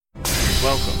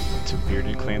Welcome to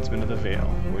Bearded Clansmen of the Vale,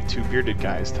 where two bearded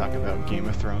guys talk about Game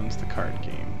of Thrones, the card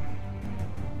game.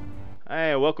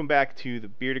 Hi, welcome back to the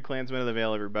Bearded Clansmen of the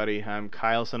Vale, everybody. I'm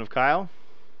Kyle, son of Kyle.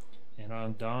 And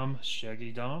I'm Dom,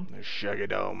 Shaggy Dom. Shaggy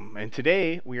Dom. And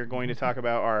today we are going to talk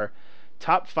about our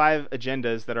top 5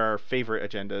 agendas that are our favorite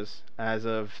agendas as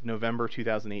of November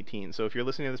 2018. So if you're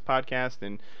listening to this podcast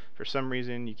and for some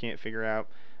reason you can't figure out,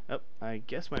 I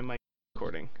guess my mic is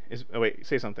recording. Oh wait,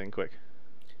 say something quick.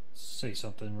 Say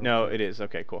something. No, quick. it is.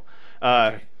 Okay, cool.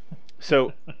 Okay.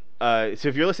 So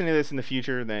if you're listening to this in the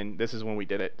future, then this is when we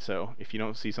did it. So if you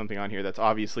don't see something on here that's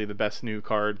obviously the best new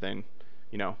card, then,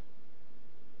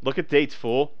 look at dates,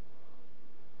 fool.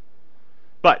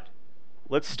 But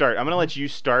let's start. I'm gonna let you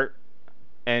start,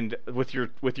 and with your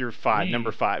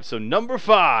number 5. So number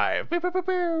 5.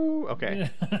 Okay.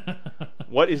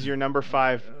 What is your number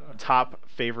 5 top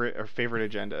favorite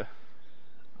agenda?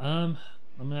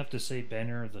 I'm gonna have to say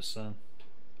Banner of the Sun.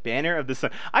 Banner of the Sun.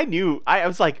 I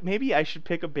was like, maybe I should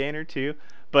pick a banner too,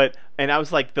 and I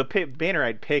was like, the banner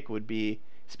I'd pick would be,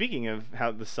 speaking of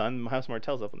how the sun, House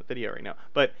Martell's up on the video right now,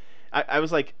 but I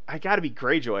was like, I gotta be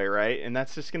Greyjoy, right? And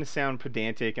that's just gonna sound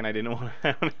pedantic, and I didn't want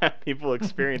to have people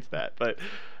experience that, but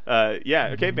yeah,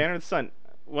 okay, Banner of the Sun.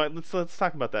 Let's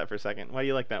talk about that for a second. Why do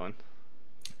you like that one?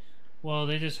 Well,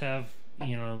 they just have,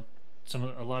 a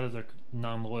lot of their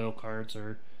non-loyal cards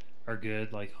are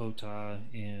good, like Hota,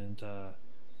 and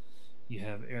you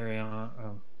have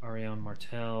Ariane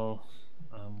Martell,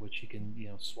 which you can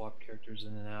swap characters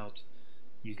in and out.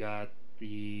 You got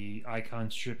the icon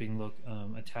stripping look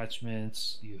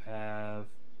attachments. You have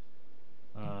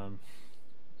trying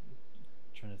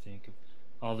to think of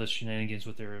all the shenanigans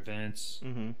with their events.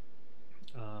 Mm-hmm.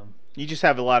 You just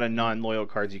have a lot of non-loyal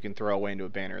cards you can throw away into a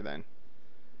banner then.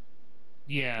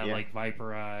 Yeah, like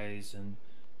Viper Eyes and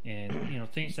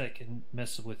things that can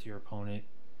mess with your opponent.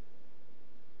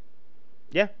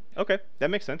 Yeah, okay, that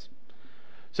makes sense.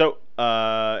 So,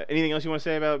 anything else you want to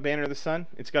say about Banner of the Sun?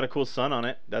 It's got a cool sun on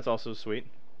it. That's also sweet.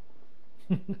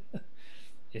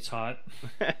 It's hot.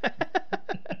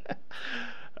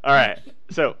 All right.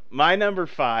 So, my number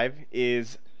 5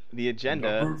 is the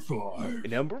agenda.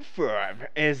 Number 5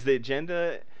 is the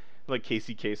agenda, like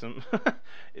Casey Kasem,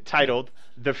 titled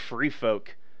The Free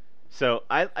Folk. So,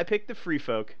 I picked the Free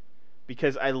Folk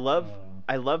because I love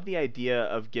the idea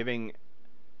of giving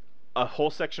a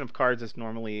whole section of cards that's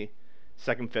normally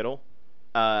second fiddle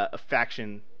a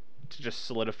faction to just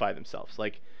solidify themselves.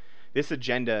 Like, this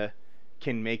agenda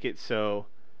can make it so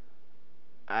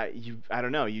I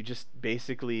don't know, you just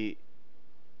basically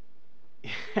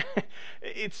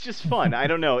it's just fun. I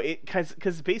don't know, it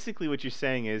because basically what you're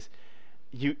saying is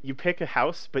you pick a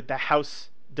house, but that house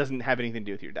doesn't have anything to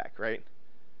do with your deck, right?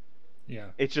 Yeah.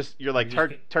 It's just you're like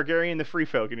Targaryen the Free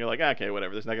Folk, and you're like, okay,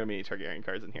 whatever, there's not gonna be any Targaryen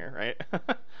cards in here, right?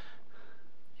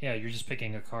 Yeah, you're just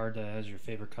picking a card that has your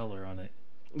favorite color on it.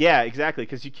 Yeah, exactly,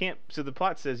 because you can't. So the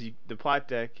plot says your plot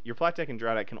deck and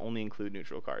draw deck can only include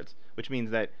neutral cards, which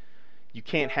means that you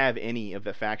can't have any of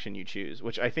the faction you choose,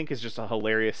 which I think is just a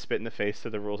hilarious spit in the face to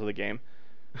the rules of the game.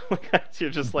 You're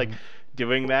just like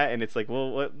doing that, and it's like,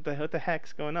 well, what the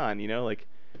heck's going on? Like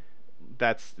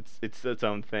it's its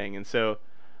own thing, and so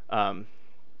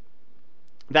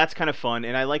that's kind of fun,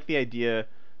 and I like the idea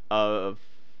of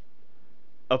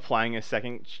applying a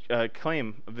second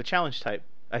claim of the challenge type.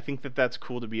 I think that that's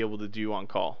cool to be able to do on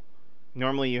call.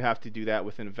 Normally you have to do that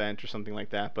with an event or something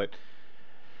like that, but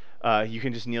you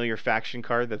can just kneel your faction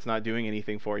card that's not doing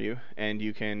anything for you, and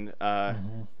you can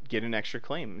get an extra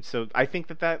claim. So I think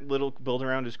that little build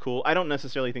around is cool. I don't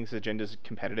necessarily think this agenda is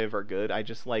competitive or good. I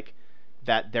just like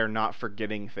that they're not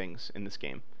forgetting things in this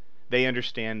game. They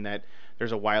understand that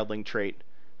there's a wildling trait.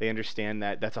 They understand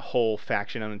that that's a whole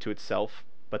faction unto itself,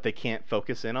 but they can't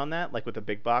focus in on that like with a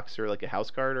big box or like a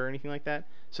house card or anything like that.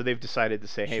 So they've decided to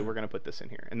say, hey, we're going to put this in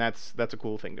here. And that's a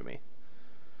cool thing to me.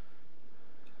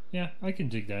 Yeah, I can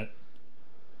dig that.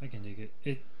 I can dig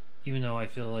it. Even though I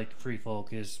feel like Free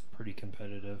Folk is pretty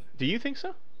competitive. Do you think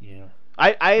so? Yeah.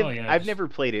 I've never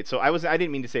played it, so I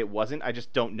didn't mean to say it wasn't. I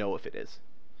just don't know if it is.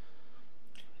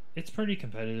 It's pretty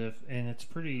competitive, and it's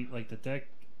pretty, like, the deck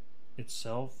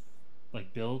itself,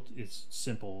 like, build, it's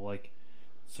simple. Like,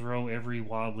 throw every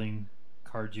wildling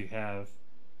card you have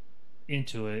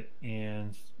into it,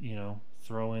 and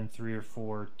throw in 3 or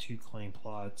 4 2-claim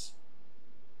plots,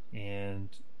 and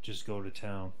just go to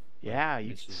town. Yeah,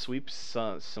 you sweep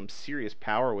some serious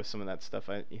power with some of that stuff.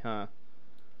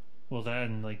 Well, that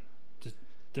and like,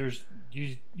 there's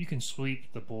you can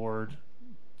sweep the board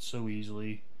so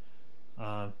easily.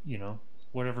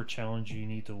 Whatever challenge you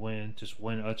need to win, just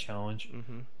win a challenge.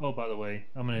 Mm-hmm. Oh, by the way,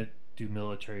 I'm gonna do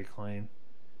military claim,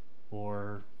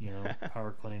 or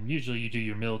power claim. Usually you do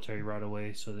your military right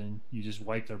away, so then you just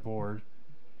wipe their board,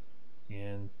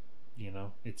 and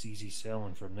it's easy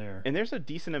sailing from there. And there's a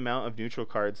decent amount of neutral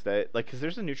cards that, like, because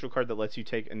there's a neutral card that lets you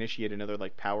initiate another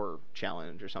like power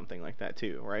challenge or something like that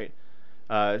too, right?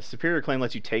 Superior Claim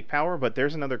lets you take power, but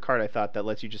there's another card I thought that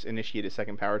lets you just initiate a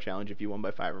second power challenge if you won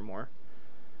by 5 or more.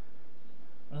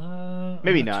 I'm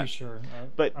Maybe not too not, sure.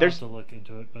 but I'll have to look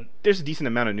into it. But there's a decent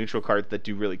amount of neutral cards that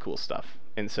do really cool stuff,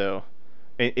 and so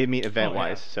it mean event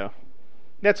wise. So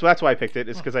that's why I picked it.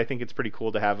 Is because I think it's pretty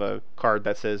cool to have a card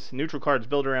that says neutral cards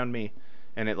build around me,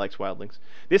 and it likes wildlings.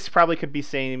 This probably could be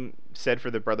said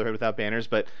for the Brotherhood Without Banners,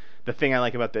 but the thing I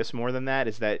like about this more than that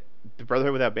is that the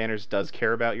Brotherhood Without Banners does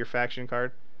care about your faction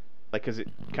card, like because it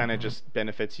kind of just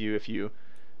benefits you if you,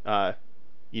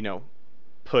 you know,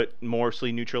 put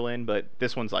mostly neutral in. But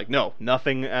this one's like no,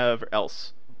 nothing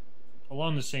else.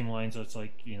 along the same lines, that's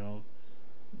like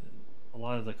a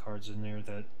lot of the cards in there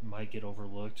that might get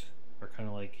overlooked are kind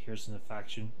of like, here's an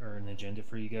faction or an agenda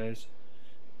for you guys,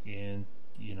 and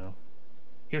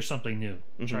here's something new.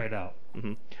 Try it out.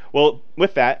 Well,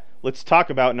 with that, let's talk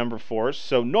about number 4.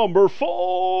 So number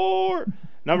 4,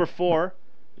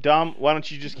 Dom, why don't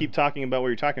you just keep talking about what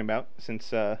you're talking about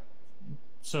since.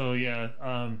 So yeah,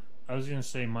 I was gonna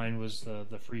say mine was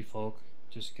the free folk,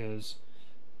 just because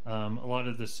a lot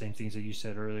of the same things that you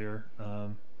said earlier.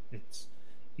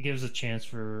 It gives a chance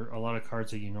for a lot of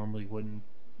cards that you normally wouldn't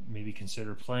maybe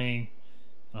consider playing,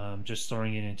 just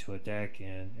throwing it into a deck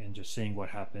and just seeing what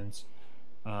happens.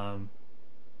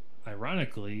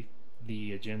 Ironically,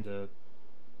 the agenda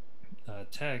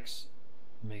text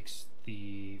makes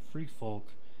the free folk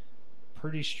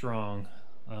pretty strong,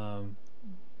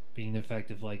 being the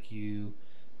fact of like you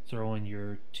throw in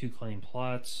your 2 claim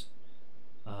plots.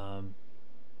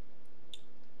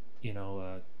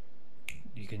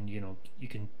 You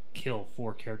can kill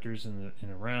 4 characters in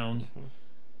a round.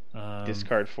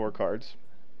 Discard 4 cards.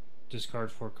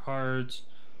 Discard 4 cards,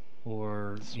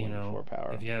 or Swing 4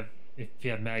 power. if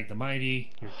you have Mag the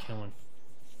Mighty, you're killing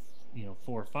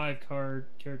 4 or 5 card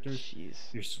characters.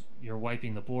 Jeez. You're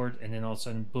wiping the board, and then all of a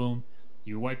sudden, boom,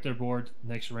 you wipe their board.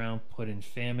 Next round, put in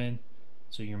Famine,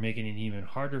 so you're making it even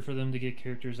harder for them to get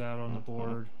characters out on the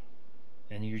board,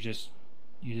 and it's just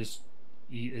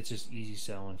easy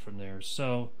selling from there.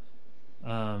 So,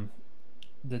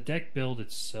 the deck build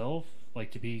itself,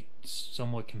 like to be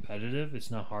somewhat competitive,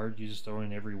 it's not hard. You just throw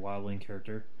in every wildling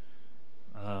character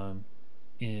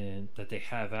in that they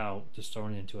have out, just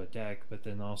throwing it into a deck, but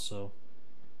then also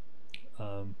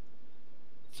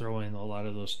throw in a lot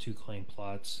of those 2 claim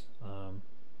plots,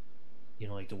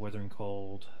 like the Withering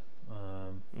Cold,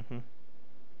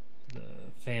 the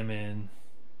Famine,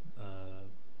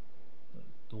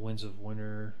 the Winds of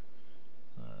Winter,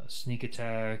 Sneak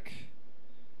Attack.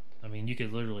 I mean, you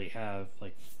could literally have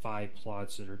like 5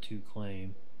 plots that are 2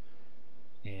 claim,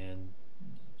 and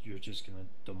you're just gonna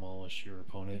demolish your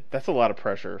opponent. That's a lot of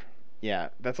pressure. Yeah,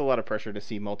 that's a lot of pressure to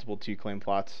see multiple 2 claim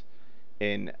plots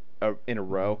in a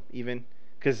row, even.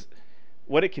 Because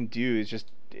what it can do is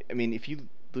just, I mean, if you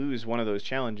lose one of those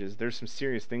challenges, there's some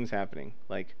serious things happening.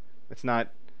 Like, it's not,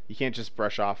 you can't just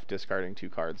brush off discarding 2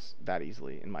 cards that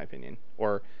easily, in my opinion,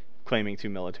 or claiming 2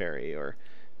 military, or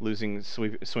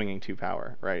swinging 2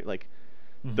 power, right? Like,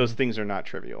 those things are not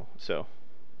trivial. So,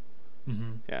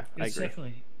 yeah, I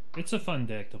agree. It's a fun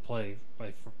deck to play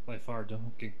by far.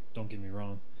 Don't get me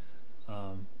wrong.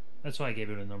 That's why I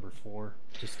gave it a number 4,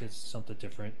 just because it's something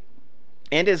different.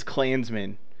 And as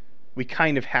clansmen, we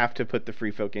kind of have to put the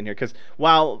free folk in here, because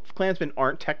while clansmen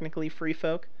aren't technically free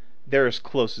folk, they're as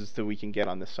close as we can get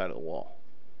on this side of the wall.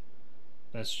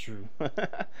 That's true. All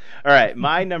right,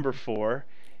 my number 4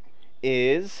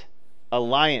 is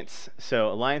Alliance.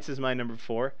 So Alliance is my number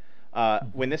 4.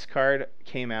 When this card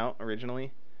came out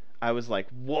originally, I was like,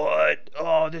 what?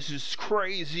 Oh, this is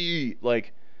crazy.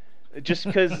 Like, just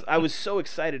because I was so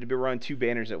excited to be running 2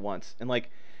 banners at once. And,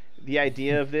 like, the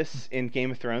idea of this in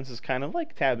Game of Thrones is kind of,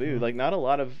 like, taboo. Like, not a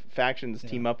lot of factions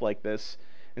team up like this.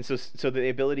 And so the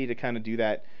ability to kind of do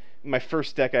that, my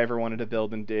first deck I ever wanted to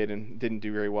build and didn't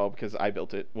do very well because I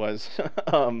built it, was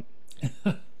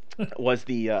was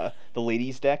the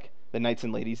ladies deck, the Knights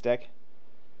and Ladies deck.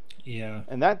 Yeah.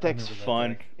 And that deck's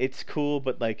fun. It's cool,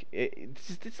 but like it's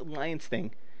just this Alliance thing.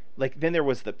 Like, then there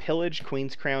was the Pillage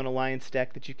Queen's Crown Alliance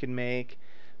deck that you can make.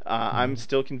 I'm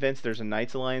still convinced there's a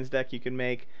Knights Alliance deck you can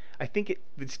make. I think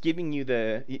it's giving you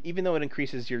even though it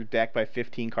increases your deck by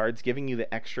 15 cards, giving you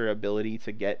the extra ability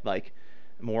to get like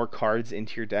more cards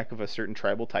into your deck of a certain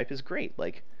tribal type is great.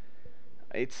 Like,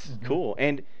 it's cool.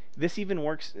 And This even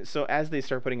works. So as they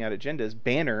start putting out agendas,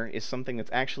 banner is something that's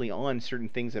actually on certain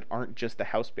things that aren't just the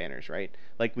house banners, right?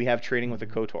 Like we have trading with a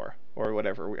Hmm. Kotor or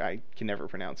whatever I can never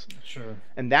pronounce, Sure.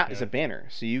 and that is a Yeah. banner.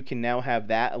 So you can now have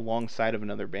that alongside of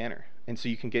another banner, and so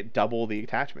you can get double the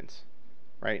attachments,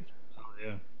 right? Oh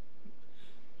yeah.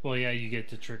 Well, yeah, you get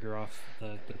to trigger off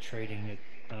the trading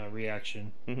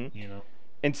reaction. hmm You know.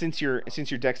 And since your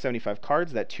deck 75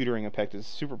 cards, that tutoring effect is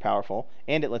super powerful,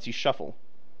 and it lets you shuffle,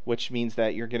 which means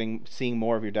that you're getting seeing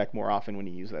more of your deck more often when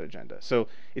you use that agenda. So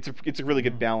it's a really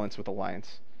good Mhm. balance with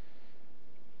Alliance.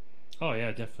 Oh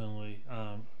yeah, definitely.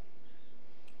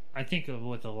 I think of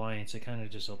with Alliance, it kind of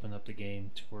just opened up the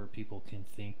game to where people can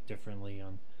think differently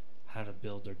on how to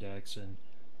build their decks and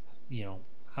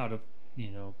how to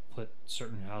put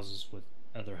certain houses with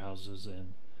other houses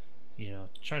and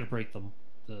try to break the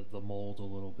mold a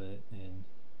little bit and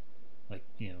like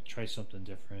try something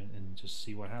different and just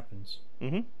see what happens.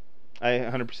 hmm I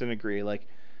 100% agree. Like,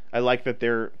 I like that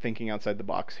they're thinking outside the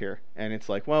box here, and it's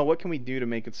like, well, what can we do to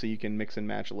make it so you can mix and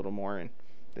match a little more? And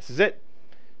this is it.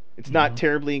 It's not Hmm.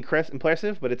 terribly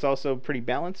impressive, but it's also pretty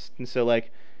balanced, and so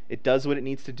like, it does what it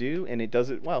needs to do, and it does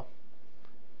it well.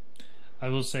 I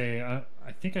will say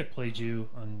I think I played you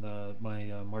on my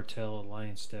Martell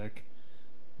Alliance deck,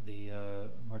 the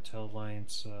Martell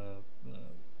Alliance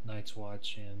Night's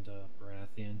Watch and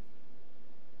Baratheon.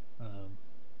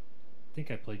 I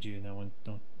think I played you in that one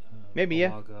don't Maybe a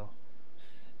yeah. while ago.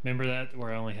 Remember that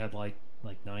where I only had like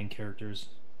 9 characters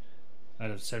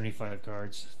out of 75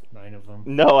 cards, 9 of them.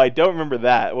 No, I don't remember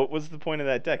that. What was the point of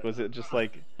that deck? Was it just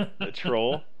like a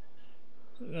troll?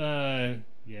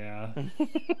 Yeah.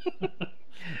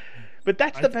 But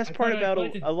that's the best I part thought I about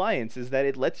played it. Alliance is that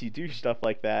it lets you do stuff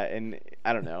like that, and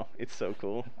I don't know, it's so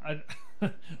cool. I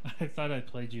I thought I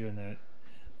played you in that.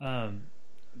 Um,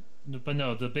 but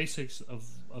no, the basics of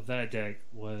that deck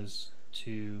was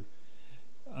to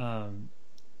um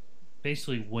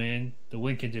basically win. The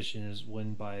win condition is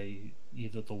win by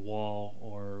either the wall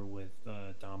or with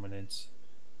dominance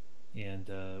and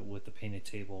with the painted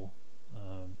table.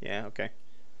 Um, Yeah, okay.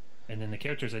 and then the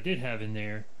characters I did have in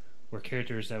there were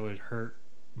characters that would hurt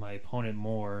my opponent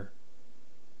more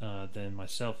than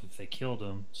myself if they killed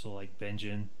him. So like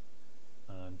Benjen,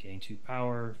 gain 2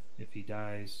 power. If he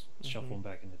dies, hmm shuffle him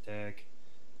back in the deck.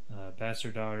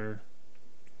 Bastard Daughter,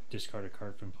 discard a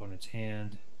card from opponent's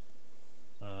hand.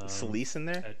 Um, Celise in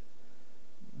there? at,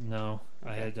 no,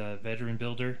 I Okay. had Veteran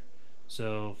Builder.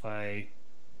 So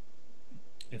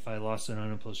if I lost an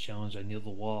unopposed challenge, I kneel the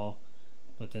wall,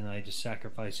 but then I just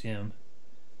sacrifice him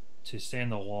to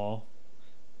stand the wall,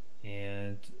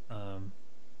 and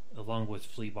along with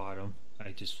Flea Bottom,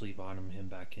 I just Flea Bottom him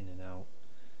back in and out.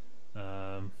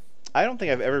 I don't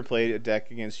think Trying I've to ever think. played a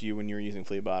deck against you when you were using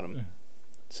Flea Bottom.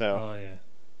 So, Oh yeah.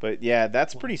 but yeah,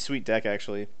 that's Well, pretty sweet deck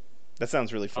actually. That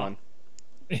sounds really uh, fun.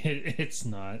 it's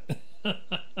not.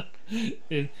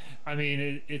 I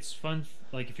mean, it's fun.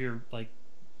 Like if you're like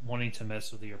wanting to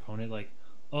mess with your opponent, like,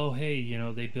 oh hey,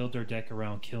 they build their deck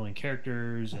around killing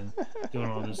characters and doing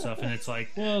all this stuff, and it's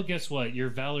like, well, guess what? Your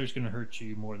valor's gonna hurt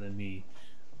you more than me,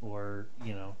 or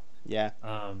Yeah.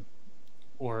 um,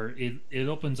 or it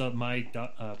opens up my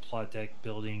plot deck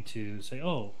building to say,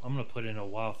 oh, I'm gonna put in a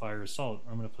wildfire assault.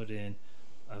 I'm gonna put in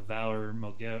a valor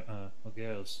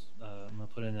Mogeos. I'm gonna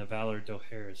put in a valor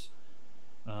Doharis.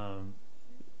 Um,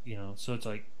 so it's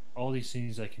like all these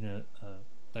things that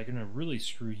are gonna really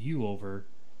screw you over.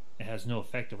 It has no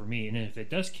effect over me, and if it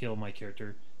does kill my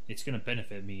character, it's gonna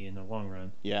benefit me in the long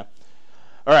run. Yeah.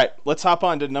 All right, let's hop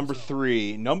on to number So,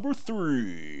 3. Number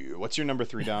 3. What's your number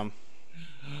 3, Dom?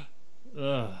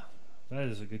 uh, that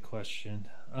is a good question.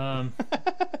 Um,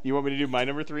 You want me to do my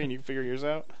number 3 and you can figure yours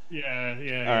out? yeah,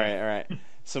 yeah, All yeah. right, all right.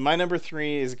 So my number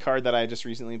 3 is a card that I just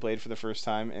recently played for the first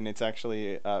time, and it's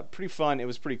actually pretty fun. It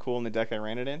was pretty cool in the deck I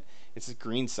ran it in. It's a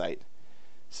Green Sight.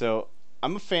 So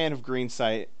I'm a fan of Green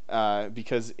Sight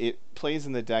because it plays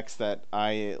in the decks that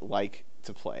I like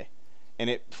to play, and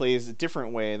it plays a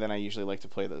different way than I usually like to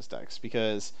play those decks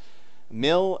because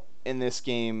Mill in this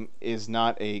game is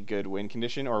not a good win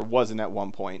condition, or wasn't at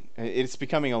one point. It's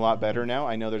becoming a lot Hmm. better now.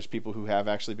 I know there's people who have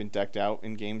actually been decked out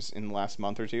in games in the last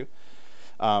month or two.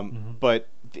 Hmm. But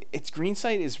its green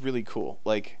sight is really cool.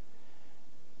 Like,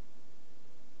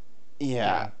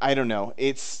 yeah, Yeah. I don't know.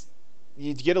 It's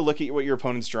you get a look at what your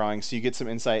opponent's drawing, so you get some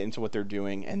insight into what they're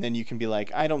doing, and then you can be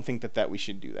like, I don't think that we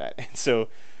should do that. And so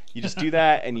you just do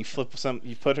that, and you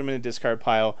put them in a discard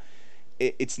pile.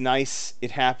 It's nice.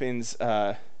 It happens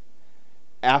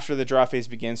after the draw phase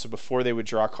begins. So before they would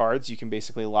draw cards, you can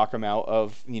basically lock them out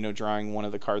of drawing one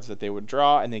of the cards that they would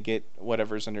draw, and they get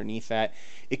whatever's underneath that.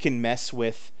 It can mess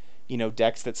with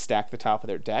decks that stack the top of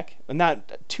their deck.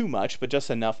 Not too much, but just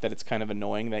enough that it's kind of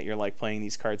annoying that you're like playing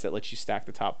these cards that let you stack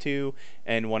the top two,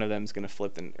 and one of them's going to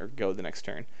flip or go the next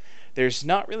turn. There's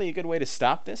not really a good way to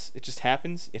stop this. It just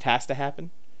happens. It has to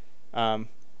happen.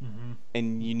 Mm-hmm.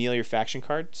 And you kneel your faction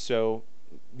card, so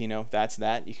that's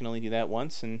that. You can only do that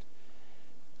once, and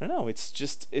I don't know.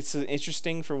 It's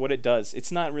interesting for what it does.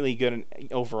 It's not really good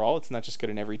overall. It's not just good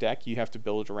in every deck. You have to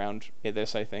build around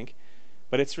this, I think.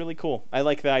 But it's really cool. I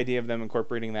like the idea of them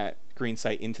incorporating that green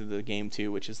sight into the game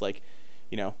too, which is like,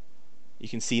 you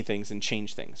can see things and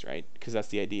change things, right? Because that's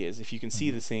the idea. Is if you can see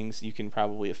the things, you can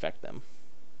probably affect them.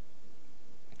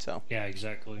 So. Yeah,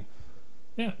 exactly.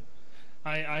 Yeah,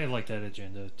 I like that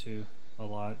agenda too a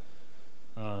lot.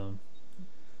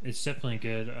 It's definitely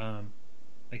good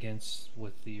against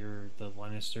with the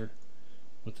Lannister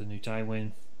with the new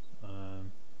Tywin.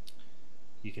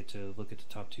 You get to look at the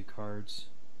top two cards,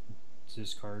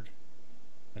 discard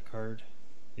a card.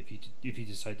 If you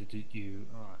decide to do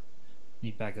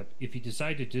need backup. If you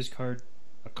decide to discard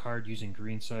a card using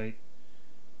green sight,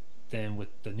 then with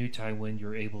the new Tywin,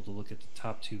 you're able to look at the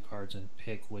top two cards and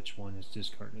pick which one is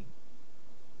discarded.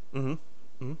 Mm-hmm.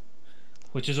 Mm-hmm.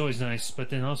 Which is always nice. But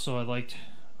then also I liked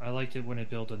it when I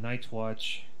built a Night's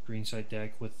Watch green sight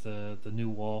deck with the new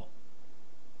wall.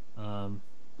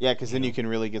 Yeah, because then you can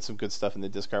really get some good stuff in the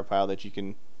discard pile that you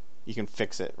can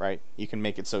fix it, right? You can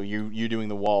make it so you doing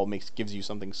the wall gives you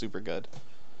something super good.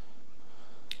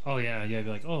 Oh yeah, be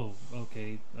like, oh,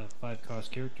 okay, a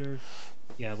 5-cost character.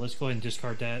 Yeah, let's go ahead and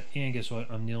discard that. And guess what?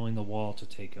 I'm kneeling the wall to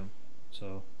take him.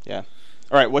 So yeah.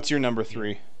 All right, what's your number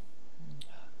 3?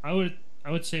 I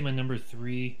would say my number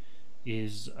 3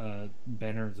 is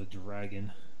Banner of the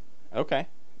Dragon. Okay,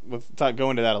 let's go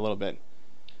into that a little bit.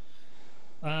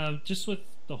 Just with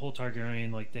the whole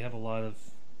Targaryen, like they have a lot of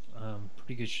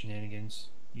pretty good shenanigans.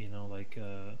 Like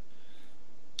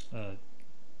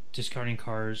discarding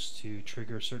cards to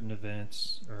trigger certain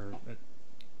events or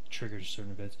trigger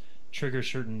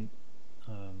certain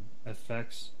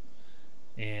effects,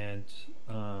 and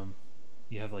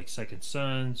you have like Second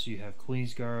Sons, you have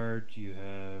Queensguard, you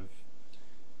have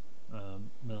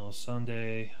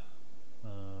Melisande,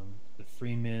 the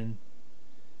Freemen.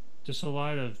 Just a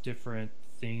lot of different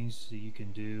things that you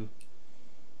can do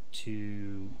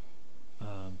to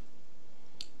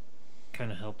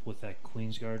kind of help with that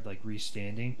Queensguard, like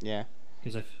restanding. Yeah.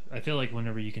 Because I feel like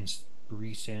whenever you can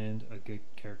restand a good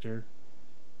character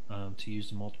to use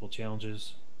the multiple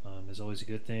challenges is always a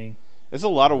good thing. There's a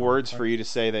lot of words for you to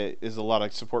say that is a lot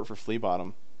of support for Flea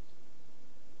Bottom.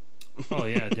 Oh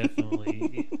yeah,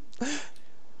 definitely.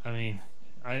 I mean,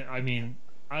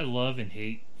 I love and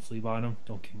hate Flea Bottom.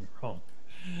 Don't get me wrong.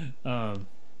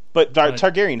 But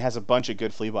Targaryen has a bunch of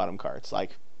good Flea Bottom cards,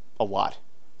 like a lot,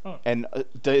 and a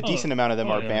decent amount of them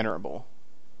are bannerable.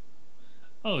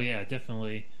 Oh yeah,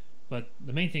 definitely. But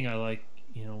the main thing I like,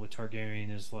 with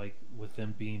Targaryen is like with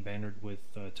them being bannered with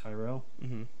Tyrell,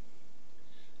 mm-hmm.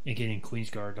 and getting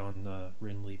Queensguard on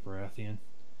Renly Baratheon,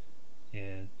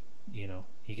 and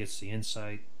he gets the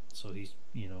insight, so he's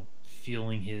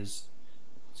feeling his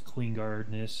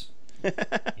Queenguardness,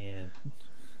 and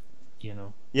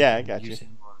yeah, I got you.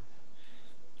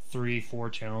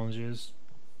 3-4 challenges.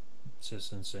 It's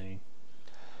just insane.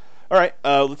 All right,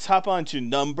 let's hop on to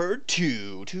number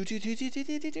 2.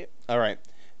 All right,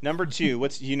 number 2.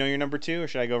 What's your number 2, or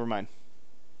should I go over mine?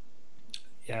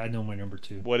 Yeah, I know my number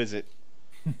 2. What is it?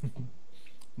 I'm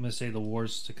gonna say The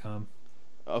Wars to Come.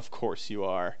 Of course you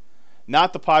are.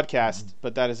 Not the podcast,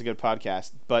 but that is a good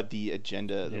podcast. But the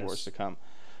agenda, The Wars to Come.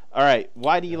 All right,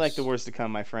 why do you like The Wars to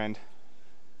Come, my friend?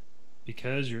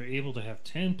 Because you're able to have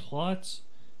 10 plots,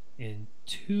 and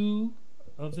 2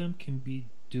 of them can be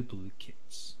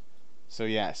duplicates. So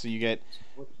you get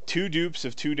 2 dupes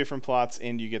of 2 different plots,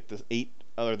 and you get the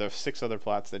 6 other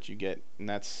plots that you get, and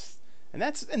that's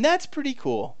pretty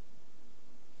cool.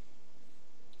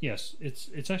 Yes,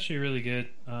 it's actually really good,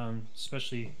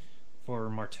 especially for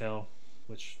Martell,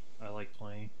 which I like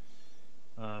playing.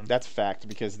 That's fact,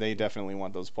 because they definitely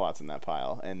want those plots in that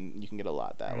pile, and you can get a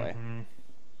lot that way.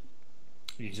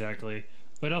 Exactly.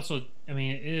 But also, I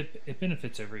mean, it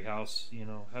benefits every house,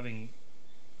 having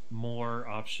more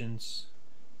options,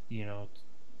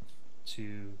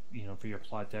 to, for your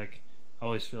plot deck. I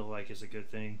always feel like is a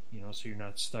good thing, so you're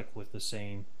not stuck with the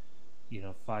same,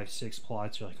 5-6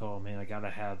 plots. You're like, oh man, I gotta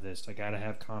have this. I gotta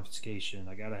have confiscation.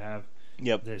 I gotta have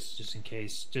this just in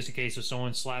case if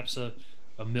someone slaps a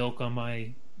milk on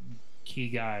my key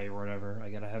guy or whatever, I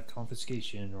gotta have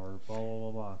confiscation or blah blah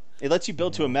blah blah. It lets you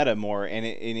build to a meta more, and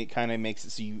it kind of makes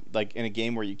it so you, like in a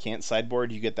game where you can't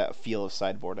sideboard, you get that feel of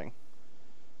sideboarding.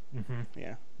 Mm-hmm.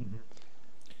 Yeah. Mm-hmm.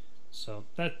 So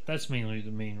that's mainly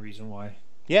the main reason why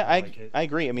Yeah, I like it. I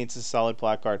agree. I mean, it's a solid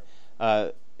black card.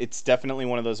 It's definitely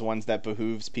one of those ones that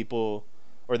behooves people,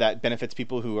 or that benefits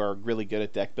people who are really good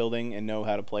at deck building and know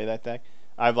how to play that deck.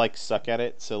 I've like suck at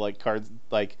it, so like cards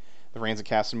like the Reigns of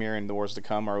Castamere and the Wars to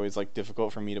Come are always like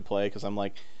difficult for me to play because I'm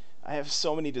like, I have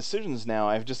so many decisions now.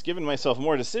 I've just given myself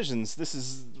more decisions. This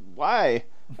is why.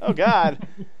 Oh God.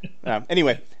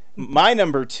 Anyway, my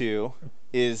number two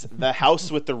is the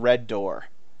House with the Red Door.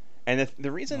 And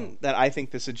the Oh, reason that I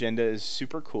think this agenda is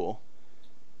super cool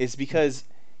is because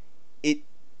it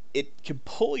it can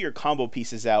pull your combo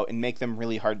pieces out and make them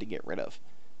really hard to get rid of,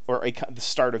 or the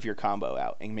start of your combo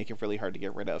out and make it really hard to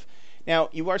get rid of. Now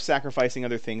you are sacrificing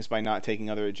other things by not taking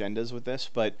other agendas with this,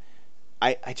 but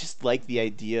I just like the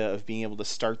idea of being able to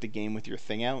start the game with your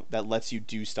thing out that lets you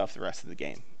do stuff the rest of the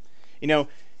game. You know,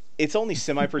 it's only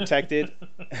semi protected.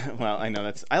 Well, I know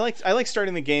that's I like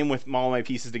starting the game with all my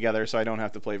pieces together so I don't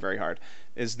have to play very hard.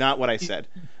 Is not what I said.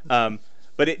 Um,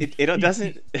 but it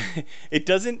doesn't it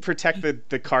doesn't protect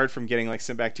the card from getting like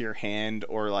sent back to your hand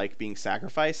or like being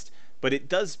sacrificed, but it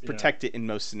does yeah. protect it in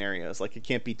most scenarios. Like it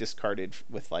can't be discarded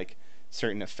with like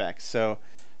certain effects. So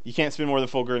you can't spend more than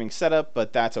full girding setup,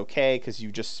 but that's okay because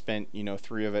you just spent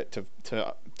three of it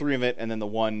to three of it, and then the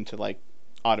one to like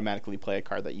automatically play a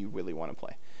card that you really want to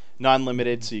play.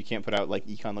 Non-limited, Mhm. so you can't put out like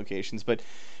econ locations, but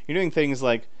you're doing things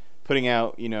like putting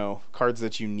out cards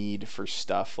that you need for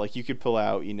stuff. Like you could pull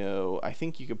out I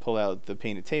think you could pull out the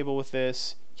painted table with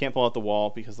this. You can't pull out the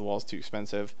wall because the wall's too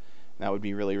expensive. That would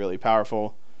be really really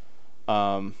powerful.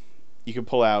 Um, you could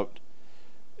pull out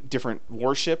different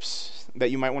warships that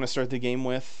you might want to start the game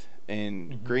with,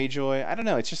 and Mhm. Greyjoy. I don't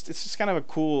know. It's just kind of a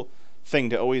cool thing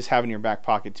to always have in your back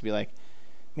pocket to be like,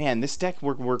 man, this deck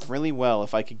would work really well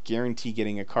if I could guarantee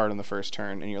getting a card on the first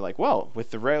turn. And you're like, well,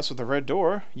 with the rest with the red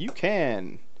door, you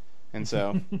can. And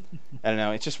so I don't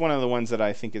know. It's just one of the ones that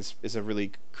I think is a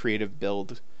really creative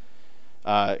build.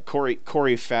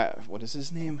 Corey Fat, what is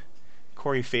his name?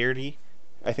 Corey Faherty.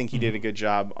 I think he did a Mhm. good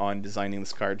job on designing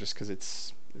this card just because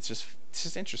it's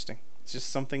just interesting. It's just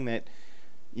something that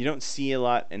you don't see a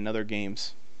lot in other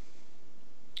games.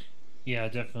 Yeah,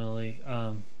 definitely.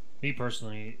 Me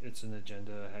personally, it's an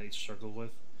agenda I struggle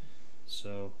with.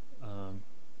 So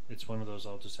it's one of those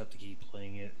I'll just have to keep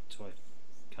playing it until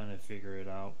I kind of figure it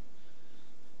out.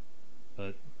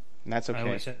 But And that's I okay.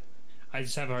 always ha- I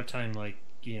just have a hard time like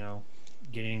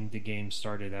getting the game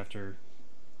started after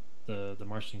the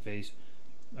marching phase,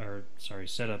 or sorry,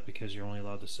 setup, because you're only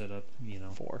allowed to set up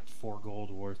 4. 4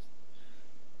 gold worth,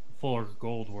 4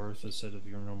 gold worth instead of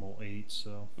your normal 8.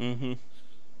 So, Mm-hmm.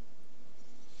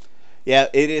 Yeah,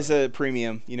 it is but a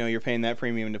premium. You're paying that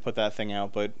premium to put that thing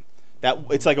out, but that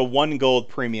it's mhm, like a 1 gold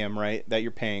premium, right? That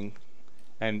you're paying,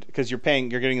 and because you're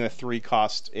getting the 3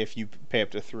 cost if you pay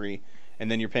up to 3,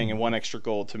 and then you're paying a mhm. 1 extra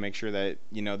gold to make sure that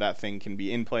that thing can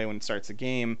be in play when it starts the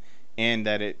game, and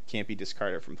that it can't be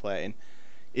discarded from play. And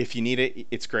if you need it,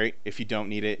 it's great. If you don't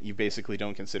need it, you basically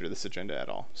don't consider this agenda at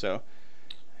all. So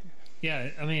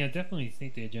Yeah, I mean, I definitely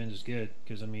think the agenda is good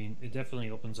because I mean, it definitely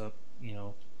opens up,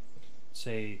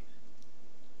 say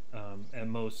at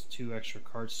most 2 extra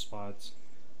card spots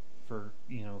for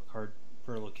card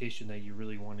for a location that you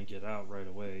really want to get out right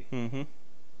away. mm-hmm.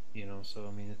 So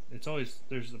I mean, it's always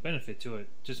there's a benefit to it.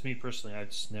 Just me personally, I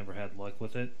just never had luck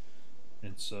with it,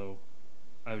 and so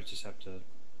I would just have to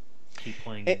keep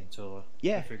playing it It, until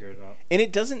I yeah, figure it out. and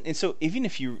it doesn't. And so even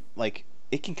if you like,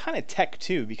 it can kind of tech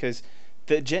too because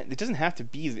it doesn't have to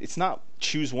be. It's not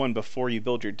choose one before you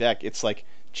build your deck. It's like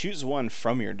choose one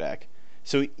from your deck.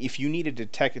 So if you needed to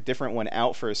tech a different one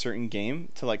out for a certain game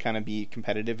to like kind of be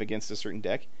competitive against a certain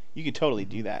deck, you could totally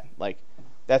do Hmm. that. Like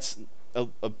that's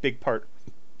a big part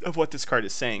of what this card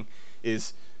is saying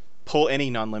is pull any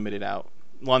non-limited out,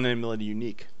 non-limited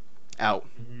unique out,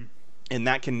 Hmm. and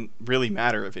that can really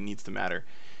matter if it needs to matter.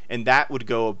 And that would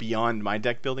go beyond my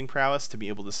deck building prowess to be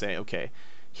able to say, okay,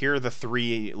 here are the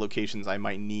 3 locations I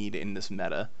might need in this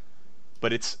meta,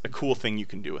 but it's a cool thing you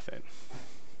can do with it.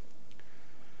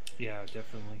 Yeah,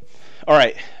 definitely. All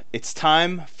right, it's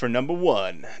time for number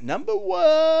one. Number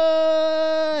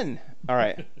one. All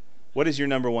right, what is your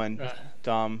number one, uh,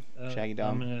 Dom? Shaggy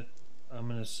I'm Dom.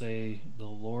 gonna say the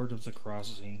Lord of the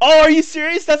Crossing. Oh, are you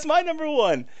serious? That's my number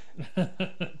one.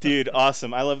 Dude,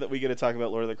 awesome. I love that we get to talk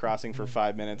about Lord of the Crossing for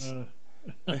 5 minutes.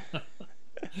 Uh,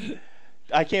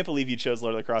 I can't believe you chose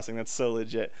Lord of the Crossing. That's so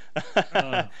legit.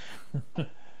 uh,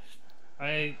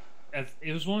 I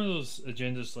it was one of those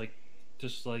agendas like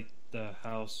just like the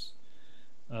house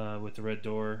with the red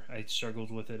door. I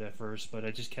struggled with it at first, but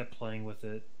I just kept playing with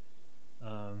it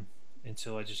um,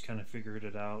 until I just kind of figured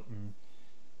it out and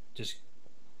just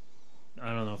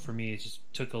I don't know. For me, it just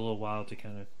took a little while to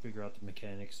kind of figure out the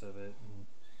mechanics of it and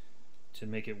to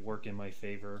make it work in my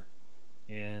favor.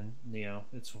 And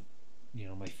it's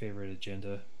my favorite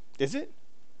agenda. Is it?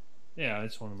 Yeah,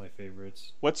 it's one of my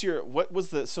favorites. What was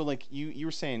the so like you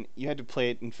were saying you had to play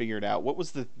it and figure it out. What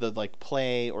was the like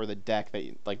play or the deck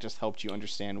that like just helped you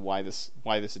understand why this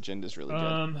agenda is really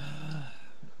good? Um,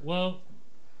 well,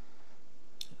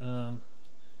 I'm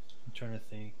trying to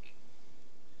think.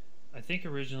 I think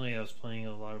originally I was playing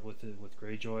a lot with it with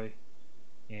Greyjoy,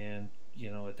 and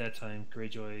at that time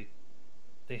Greyjoy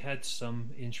they had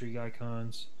some intrigue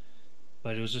icons,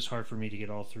 but it was just hard for me to get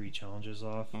all three challenges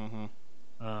off. Mm-hmm.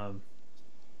 Um,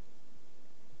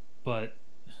 but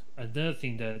another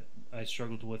thing that I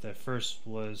struggled with at first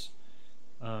was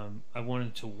I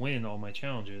wanted to win all my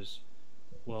challenges.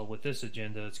 Well, with this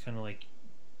agenda, it's kind of like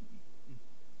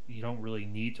you don't really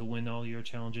need to win all your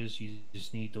challenges. You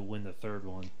just need to win the third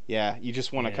one. Yeah, you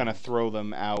just want to kind of And throw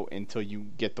them out until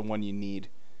you get the one you need,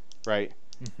 right?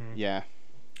 mhm, Yeah.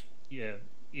 yeah,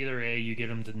 either A, you get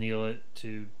them to kneel it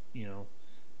to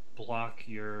block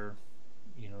your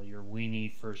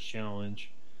weenie first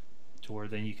challenge, to where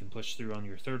then you can push through on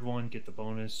your third one, get the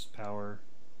bonus power,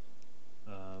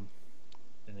 um,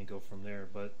 and then go from there.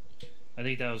 But I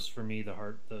think that was for me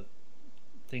the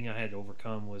thing I had to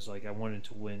overcome was like I wanted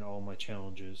to win all my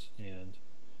challenges, and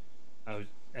I would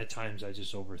at times I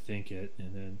just overthink it,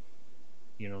 and then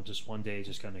just one day it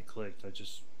just kind of clicked. I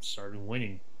just started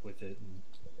winning with it and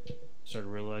started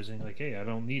realizing like, hey, I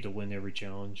don't need to win every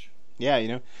challenge. Yeah,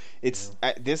 You it's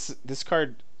know. this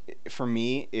card for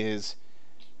me is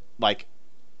like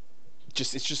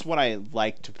it's just what I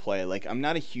like to play. Like I'm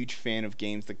not a huge fan of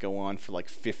games that go on for like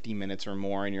 50 minutes or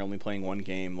more and you're only playing one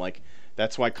game. Like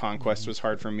that's why Conquest Mm-hmm. was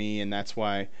hard for me and that's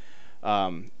why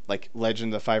like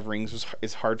Legend of the Five Rings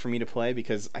is hard for me to play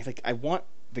because I want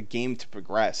the game to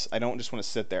progress. I don't just want to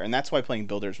sit there. And that's why playing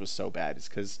Builders was so bad is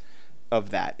cuz of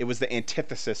that. It was the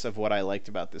antithesis of what I liked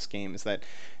about this game is that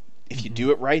if you Mm-hmm.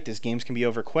 do it right, these games can be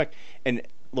over quick. And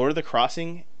Lord of the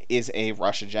Crossing is a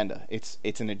rush agenda. It's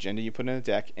an agenda you put in a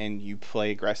deck and you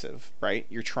play aggressive, right?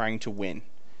 You're trying to win.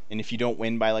 And if you don't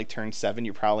win by like turn 7,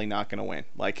 you're probably not going to win.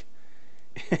 Like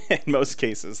in most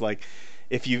cases, like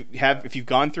Yeah. if you've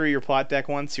gone through your plot deck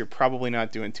once, you're probably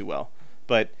not doing too well.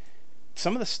 But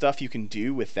some of the stuff you can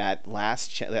do with that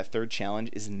third challenge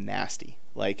is nasty.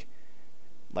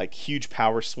 Like huge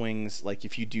power swings. Like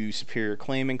if you do superior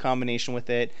claim in combination with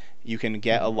it, you can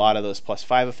get a Mm-hmm. lot of those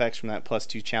 +5 effects from that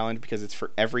 +2 challenge because it's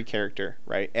for every character,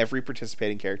 right? Every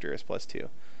participating character is +2,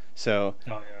 so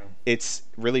Oh yeah. it's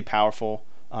really powerful.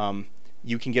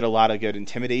 You can get a lot of good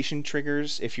intimidation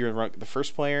triggers if you're the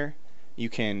first player. You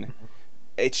can. Mm-hmm.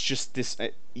 It's just this.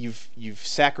 You've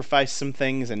sacrificed some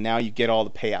things and now you get all the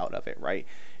payout of it, right?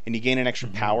 And you gain an extra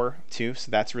Mm-hmm. power too, so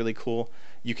that's really cool.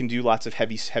 You can do lots of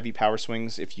heavy power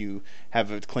swings if you have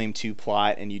a claim 2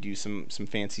 plot and you do some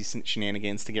fancy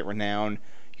shenanigans to get renown.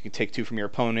 You can take 2 from your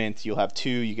opponent. You'll have 2.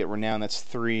 You get renown. That's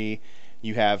 3.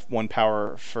 You have 1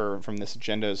 power from this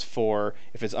agenda is 4.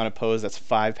 If it's unopposed, that's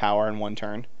 5 power in 1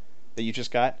 turn that you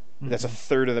just got. That's a Mm-hmm.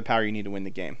 third of the power you need to win the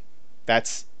game.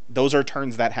 Those are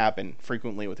turns that happen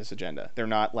frequently with this agenda. They're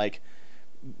not like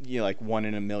like 1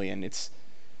 in a million. It's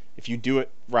if you do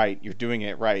it right, you're doing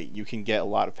it right. You can get a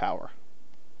lot of power.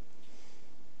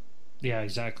 Yeah,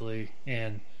 exactly.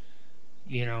 And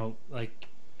like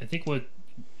I think what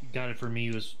got it for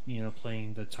me was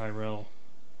playing the Tyrell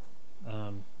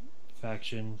um,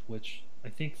 faction, which I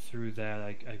think through that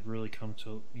I really come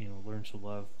to learn to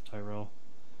love Tyrell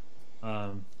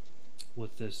um,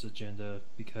 with this agenda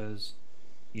because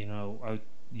I would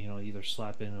either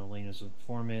slap in Elena's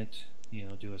informant,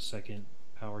 do a second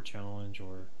power challenge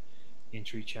or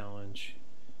entry challenge,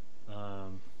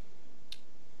 um,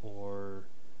 or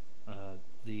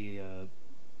the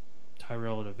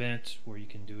Tyrell event where you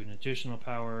can do an additional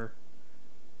power.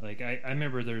 Like I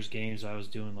remember there's games I was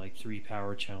doing like 3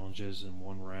 power challenges in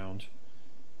one round,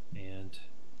 and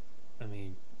I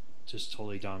mean, just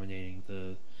totally dominating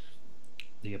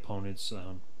the opponent's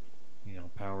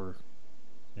power,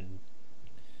 and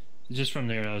just from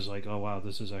there I was like, oh wow,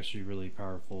 this is actually really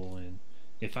powerful, and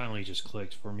it finally just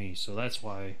clicked for me. So that's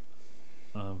why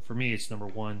for me it's number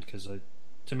one because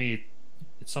to me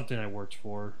it's something I worked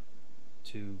for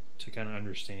to kind of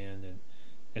understand and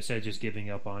instead of just giving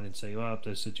up on it and say, "Oh,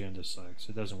 this agenda sucks.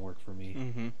 It doesn't work for me."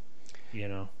 Mm-hmm. You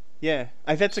know. Yeah,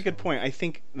 that's a good So. point. I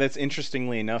think that's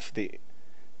interestingly enough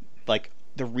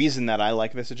the reason that I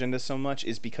like this agenda so much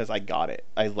is because I got it.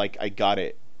 I got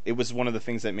it. It was one of the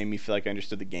things that made me feel like I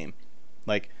understood the game.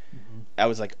 Like Hmm. I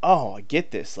was like, "Oh, I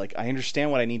get this. Like I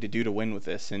understand what I need to do to win with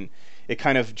this." And it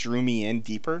kind of drew me in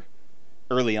deeper.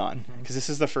 early on, Mhm. because this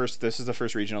is the first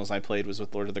regionals I played was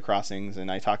with Lord of the Crossings,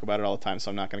 and I talk about it all the time, so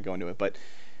I'm not going to go into it, but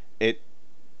it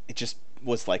it just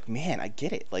was like, man, I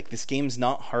get it. Like, this game's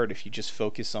not hard if you just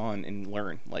focus on and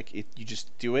learn. Like, you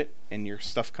just do it, and your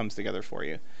stuff comes together for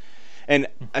you. And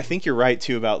I Mhm. think you're right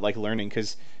too about like learning,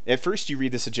 because at first you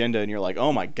read this agenda and you're like,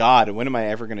 oh my god, when am I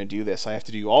ever going to do this? I have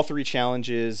to do all 3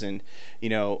 challenges, and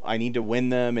I need to win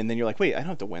them. And then you're like, wait, I don't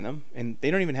have to win them, and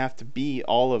they don't even have to be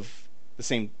all of the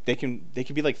same. They can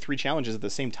be like 3 challenges of the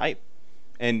same type,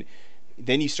 and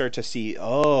then you start to see,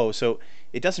 oh, so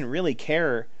it doesn't really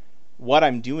care what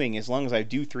I'm doing as long as I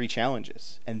do 3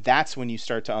 challenges. And that's when you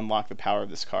start to unlock the power of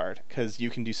this card, because you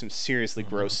can do some seriously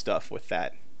gross Mhm. stuff with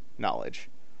that knowledge.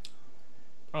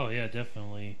 Oh yeah,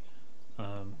 definitely.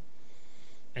 Um,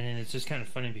 and then it's just kind of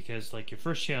funny because like your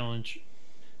first challenge,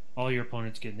 all your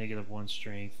opponents get -1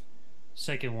 strength.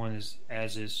 Second one is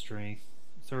as is strength.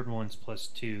 Third one's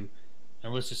 +2.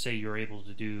 And let's just say you're able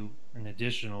to do an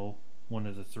additional one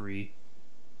of the three.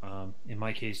 In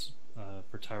my case,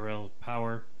 for Tyrell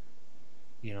Power,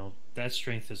 that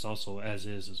strength is also as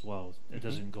is as well. It Hmm.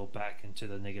 doesn't go back into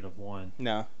the -1,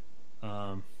 No.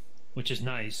 um, which is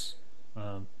nice.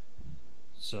 Um,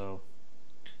 so,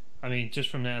 I mean, just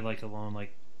from that, like alone,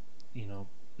 like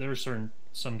there were some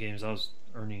games I was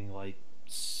earning like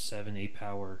 7, 8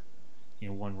 power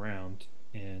in one round,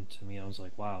 and to me, I was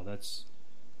like, wow, that's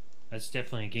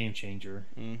definitely a game changer.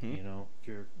 Hmm.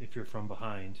 If you're from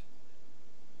behind,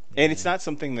 And it's and not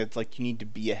something that like you need to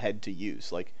be ahead to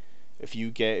use. Like, if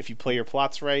you play your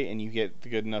plots right and you get the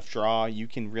good enough draw, you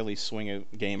can really swing a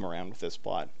game around with this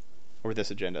plot or with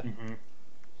this agenda. hmm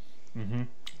hmm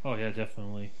oh yeah,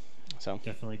 definitely, So.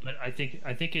 definitely. But I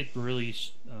think it really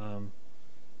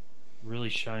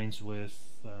shines with.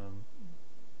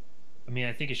 I mean,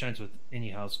 I think it shines with any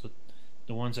house, but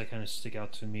the ones that kind of stick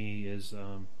out to me is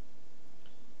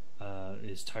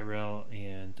Tyrell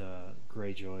and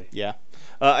Greyjoy. Yeah,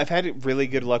 I've had really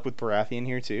good luck with Baratheon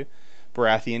here too.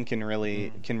 Baratheon can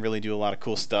really Mm. can really do a lot of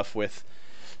cool stuff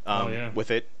Oh yeah.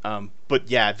 with it. But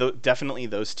yeah, definitely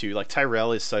those two. Like,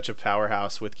 Tyrell is such a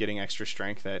powerhouse with getting extra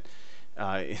strength that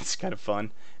it's kind of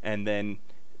fun. And then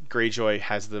Greyjoy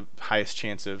has the highest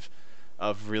chance of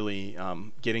really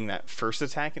getting that first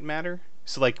attack at matter.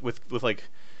 So like with like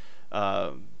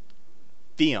uh,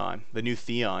 Theon, the new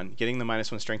Theon, getting the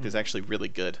 -1 strength is Mm-hmm. actually really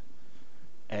good.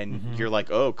 And Mm-hmm. you're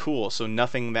like, oh, cool. So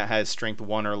nothing that has strength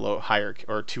 1 or higher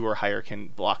or 2 or higher can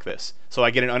block this. So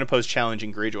I get an unopposed challenge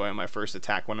in Greyjoy on my first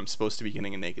attack when I'm supposed to be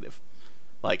getting a negative.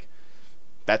 Like,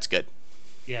 that's good.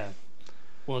 Yeah.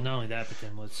 Well, not only that, but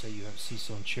then let's say you have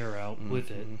Cecil and Cher out with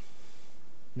it. Hmm.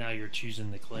 Now you're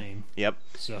choosing the claim. Yep.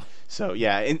 So. So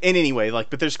yeah, and anyway, like,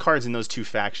 but there's cards in those two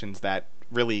factions that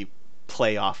really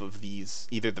play off of these,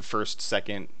 either the first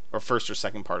or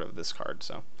second part of this card.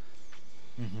 So.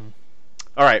 Mm-hmm.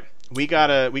 All right, we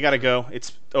gotta go.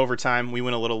 It's overtime. We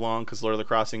went a little long because Lord of the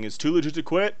Crossing is too legit to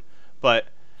quit. But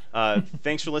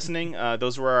thanks for listening.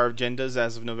 Those were our agendas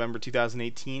as of November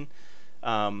 2018.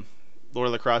 Um, Lord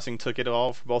of the Crossing took it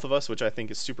all for both of us, which I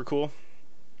think is super cool.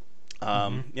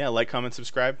 Mm-hmm. Yeah, like, comment,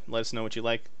 subscribe. Let us know what you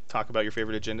like. Talk about your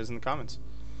favorite agendas in the comments.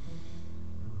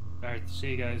 All right.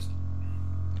 See you guys.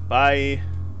 Bye.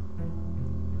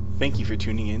 Thank you for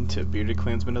tuning in to Bearded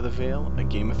Clansmen of the Vale, a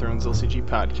Game of Thrones LCG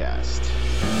podcast.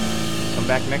 Come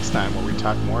back next time where we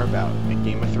talk more about the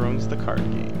Game of Thrones the card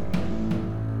game.